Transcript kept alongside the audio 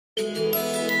Hello,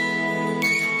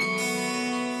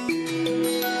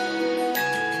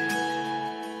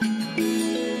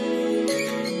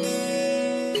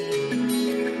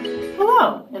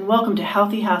 and welcome to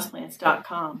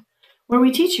HealthyHouseplants.com, where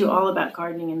we teach you all about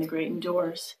gardening in the great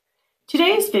indoors.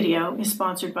 Today's video is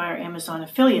sponsored by our Amazon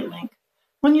affiliate link,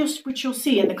 which you'll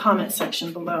see in the comment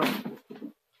section below.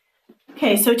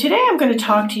 Okay, so today I'm going to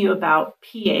talk to you about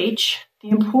pH, the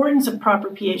importance of proper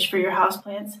pH for your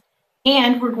houseplants,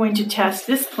 and we're going to test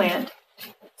this plant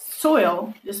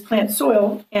soil,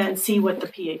 and see what the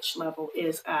pH level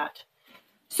is at.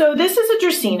 So this is a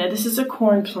Dracaena, this is a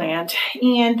corn plant,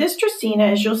 and this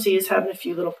Dracaena, as you'll see, is having a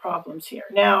few little problems here.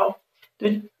 Now,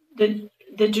 the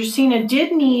Dracaena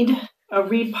did need a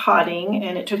repotting,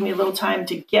 and it took me a little time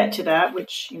to get to that,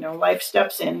 which, you know, life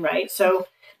steps in, right? So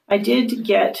I did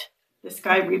get this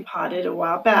guy repotted a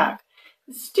while back.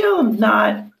 Still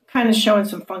not, kind of showing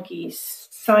some funky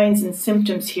signs and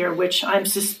symptoms here, which I'm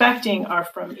suspecting are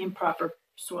from improper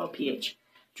soil pH.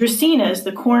 Dracaenas,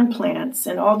 the corn plants,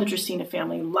 and all the Dracaena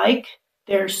family like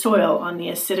their soil on the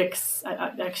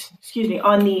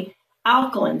on the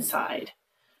alkaline side.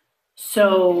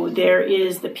 So there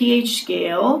is the pH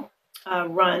scale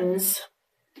runs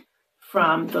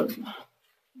from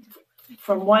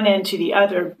one end to the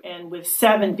other, and with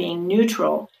 7 being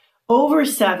neutral. Over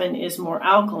 7 is more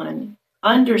alkaline.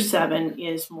 Under 7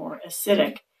 is more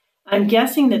acidic. I'm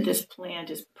guessing that this plant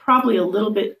is probably a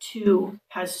little bit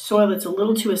has soil that's a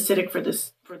little too acidic for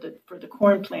the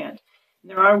corn plant. And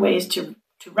there are ways to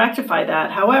rectify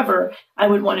that. However, I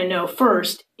would want to know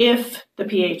first if the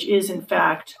pH is in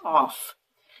fact off.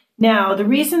 Now, the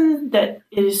reason that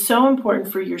it is so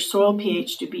important for your soil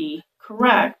pH to be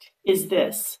correct is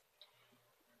this.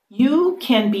 You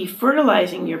can be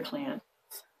fertilizing your plants.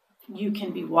 You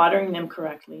can be watering them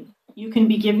correctly. You can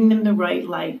be giving them the right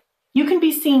light. You can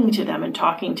be singing to them and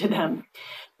talking to them.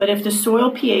 But if the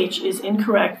soil pH is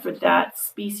incorrect for that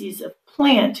species of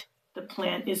plant, the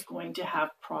plant is going to have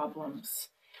problems.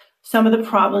 Some of the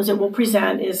problems it will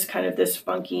present is kind of this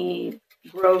funky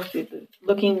growth,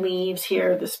 looking leaves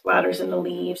here, the splatters in the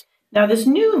leaves. Now this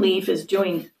new leaf is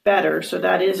doing better, so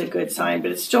that is a good sign,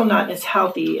 but it's still not as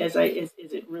healthy as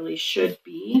it really should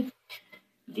be.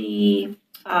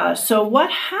 So what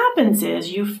happens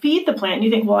is you feed the plant and you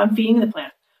think, well, I'm feeding the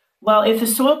plant. Well, if the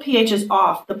soil pH is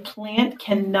off, the plant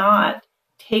cannot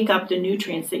take up the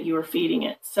nutrients that you are feeding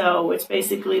it. So it's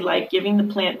basically like giving the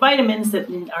plant vitamins that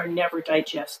are never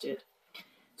digested.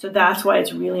 So that's why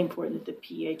it's really important that the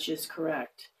pH is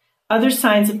correct. Other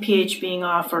signs of pH being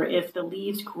off are if the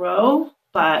leaves grow,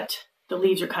 but the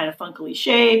leaves are kind of funkily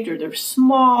shaped, or they're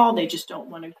small, they just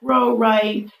don't want to grow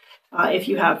right. If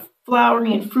you have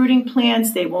flowering and fruiting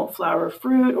plants, they won't flower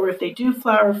fruit, or if they do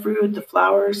flower fruit, the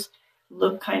flowers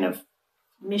look kind of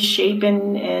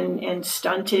misshapen and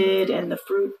stunted, and the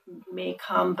fruit may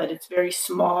come, but it's very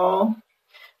small.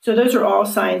 So those are all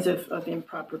signs of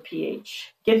improper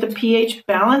pH. Get the pH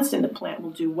balanced and the plant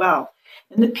will do well.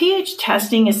 And the pH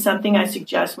testing is something I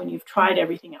suggest when you've tried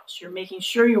everything else. You're making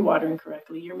sure you're watering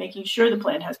correctly. You're making sure the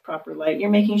plant has proper light. You're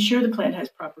making sure the plant has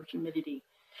proper humidity.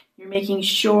 You're making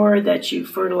sure that you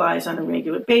fertilize on a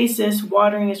regular basis,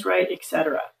 watering is right,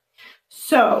 etc.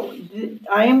 So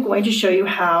I am going to show you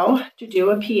how to do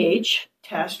a pH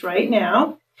test right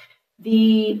now.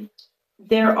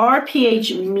 There are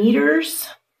pH meters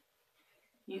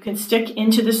you can stick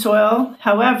into the soil.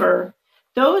 However,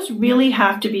 those really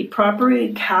have to be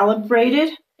properly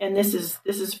calibrated, and this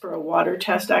is for a water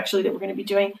test actually that we're going to be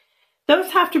doing.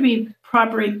 Those have to be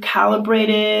properly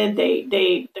calibrated.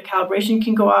 The calibration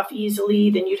can go off easily.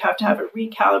 Then you'd have to have it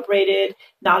recalibrated.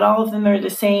 Not all of them are the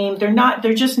same.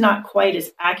 They're just not quite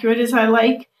as accurate as I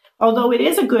like. Although it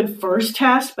is a good first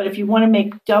test, but if you want to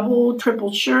make double,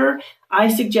 triple sure, I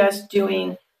suggest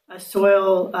doing a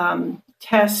soil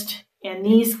test. And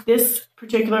this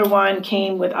particular one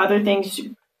came with other things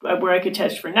where I could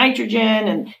test for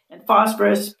nitrogen and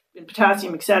phosphorus and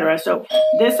potassium, etc. So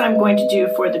this I'm going to do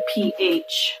for the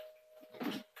pH.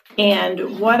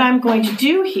 And what I'm going to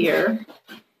do here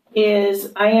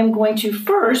is I am going to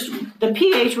first, we're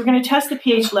going to test the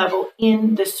pH level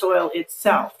in the soil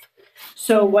itself.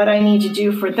 So what I need to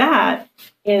do for that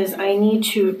is I need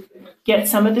to get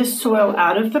some of this soil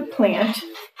out of the plant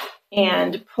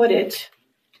and put it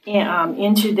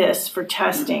into this for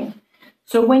testing.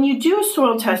 So when you do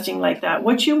soil testing like that,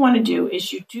 what you want to do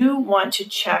is you do want to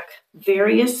check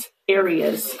various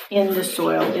areas in the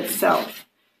soil itself.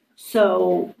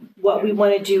 So what we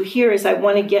want to do here is I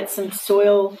want to get some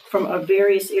soil from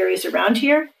various areas around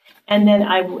here, and then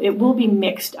it will be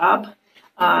mixed up.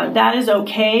 that is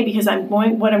okay because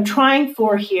what I'm trying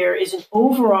for here is an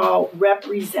overall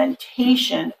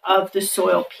representation of the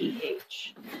soil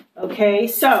pH. Okay,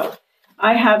 so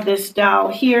I have this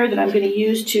dowel here that I'm going to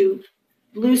use to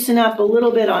loosen up a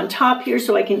little bit on top here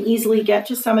so I can easily get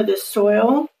to some of this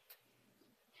soil.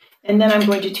 And then I'm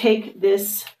going to take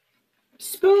this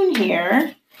spoon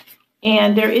here,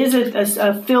 and there is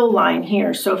a fill line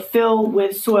here. So fill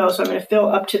with soil. So I'm going to fill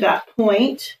up to that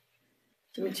point.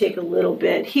 So I'm going to take a little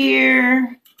bit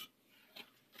here,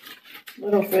 a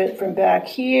little bit from back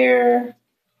here.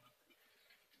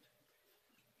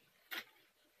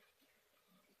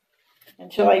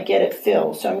 Until I get it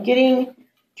filled. So I'm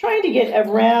trying to get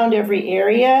around every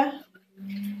area.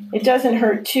 It doesn't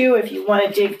hurt too if you want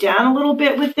to dig down a little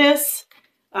bit with this.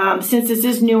 Since this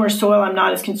is newer soil, I'm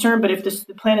not as concerned, but if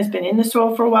the plant has been in the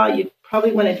soil for a while, you'd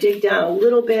probably want to dig down a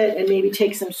little bit and maybe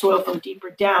take some soil from deeper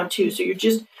down too. So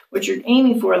what you're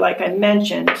aiming for, like I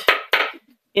mentioned,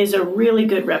 is a really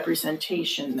good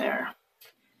representation there.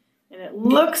 And it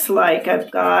looks like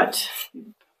I've got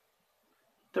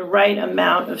the right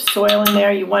amount of soil in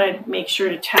there. You want to make sure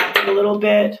to tap it a little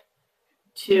bit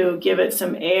to give it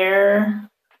some air.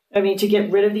 To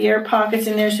get rid of the air pockets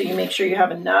in there, so you make sure you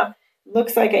have enough.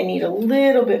 Looks like I need a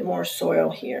little bit more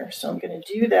soil here. So I'm going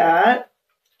to do that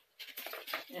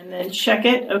and then check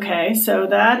it. Okay, so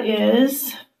that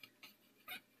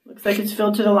looks like it's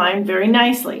filled to the line very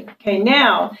nicely. Okay,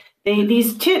 now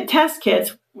these test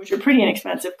kits, which are pretty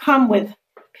inexpensive, come with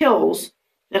pills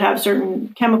that have certain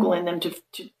chemical in them to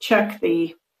check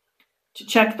the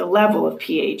level of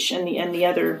pH and the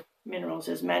other minerals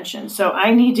as mentioned. So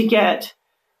I need to get,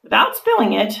 without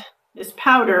spilling it, this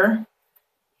powder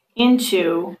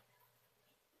into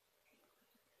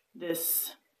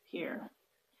this here.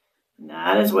 And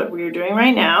that is what we're doing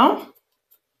right now.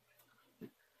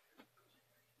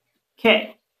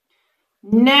 Okay,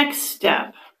 next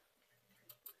step.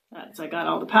 I got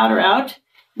all the powder out.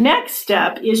 Next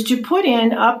step is to put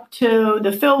in up to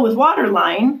the fill with water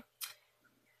line.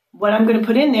 What I'm going to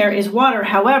put in there is water.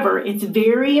 However, it's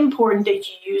very important that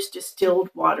you use distilled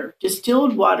water.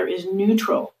 Distilled water is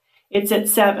neutral. It's at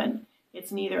 7.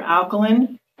 It's neither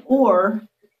alkaline or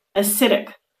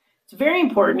acidic. It's very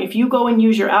important. If you go and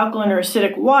use your alkaline or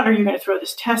acidic water, you're going to throw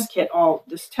this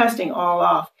testing all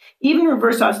off. Even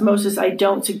reverse osmosis, I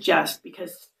don't suggest,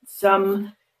 because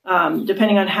some,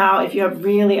 depending on if you have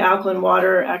really alkaline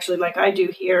water, actually like I do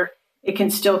here, it can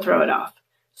still throw it off.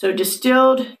 So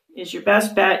distilled is your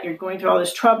best bet. You're going through all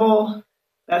this trouble.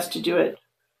 Best to do it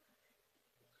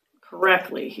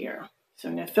correctly here. So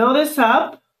I'm going to fill this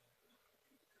up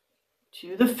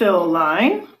to the fill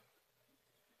line,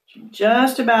 which I'm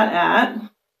just about at.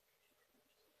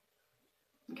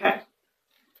 Okay, I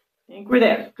think we're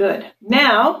there. Good.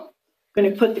 Now I'm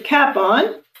going to put the cap on,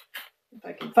 if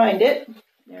I can find it.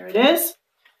 There it is.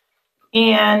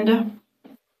 And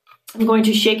I'm going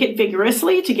to shake it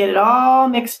vigorously to get it all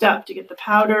mixed up, to get the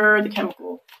powder, the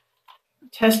chemical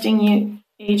testing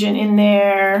agent in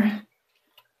there,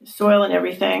 the soil and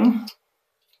everything.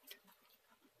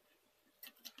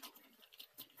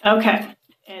 Okay,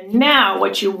 and now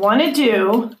what you want to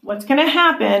do, what's going to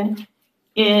happen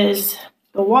is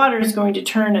the water is going to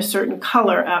turn a certain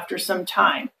color after some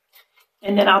time.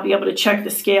 And then I'll be able to check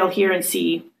the scale here and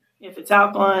see if it's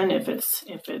alkaline, if it's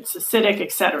acidic,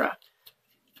 etc.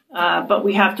 But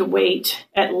we have to wait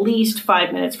at least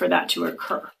 5 minutes for that to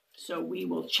occur. So we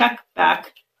will check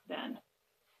back then.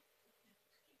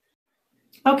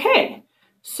 Okay,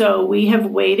 so we have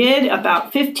waited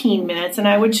about 15 minutes, and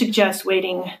I would suggest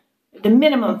waiting the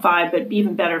minimum 5, but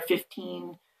even better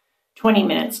 15, 20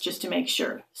 minutes just to make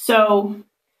sure. So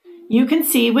you can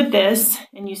see with this,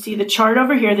 and you see the chart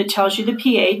over here that tells you the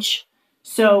pH.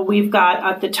 So we've got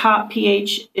at the top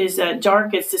pH is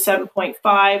dark, it's the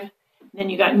 7.5. Then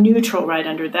you got neutral right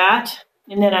under that.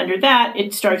 And then under that,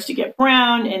 it starts to get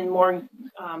brown and more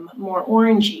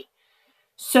orangey.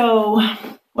 So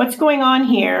what's going on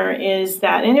here is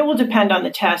that, and it will depend on the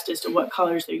test as to what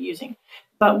colors they're using.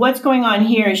 But what's going on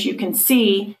here, as you can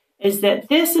see, is that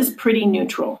this is pretty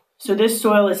neutral. So this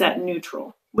soil is at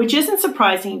neutral, which isn't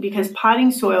surprising because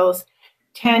potting soils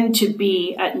tend to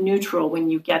be at neutral when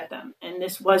you get them. And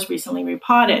this was recently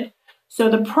repotted. So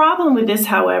the problem with this,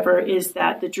 however, is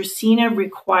that the Dracaena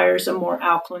requires a more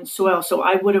alkaline soil. So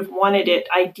I would have wanted it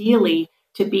ideally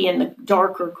to be in the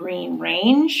darker green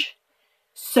range.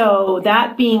 So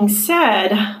that being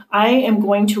said, I am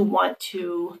going to want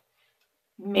to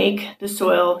make the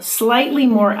soil slightly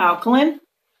more alkaline.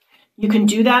 You can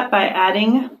do that by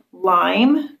adding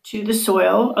lime to the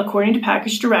soil according to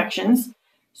package directions.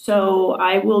 So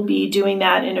I will be doing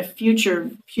that in a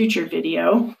future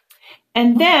video.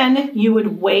 And then you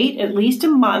would wait at least a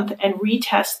month and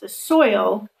retest the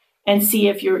soil and see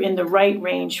if you're in the right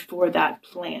range for that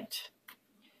plant.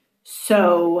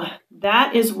 So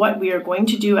that is what we are going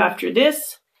to do after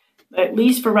this. At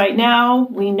least for right now,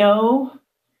 we know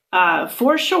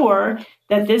for sure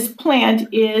that this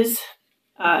plant is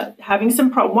having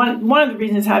some one of the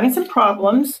reasons having some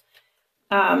problems,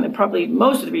 and probably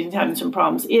most of the reasons having some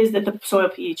problems, is that the soil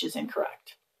pH is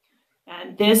incorrect.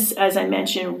 And this, as I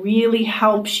mentioned, really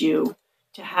helps you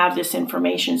to have this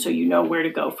information so you know where to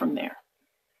go from there.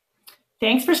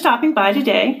 Thanks for stopping by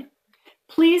today.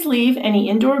 Please leave any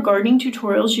indoor gardening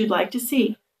tutorials you'd like to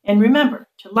see. And remember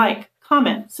to like,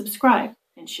 comment, subscribe,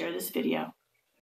 and share this video.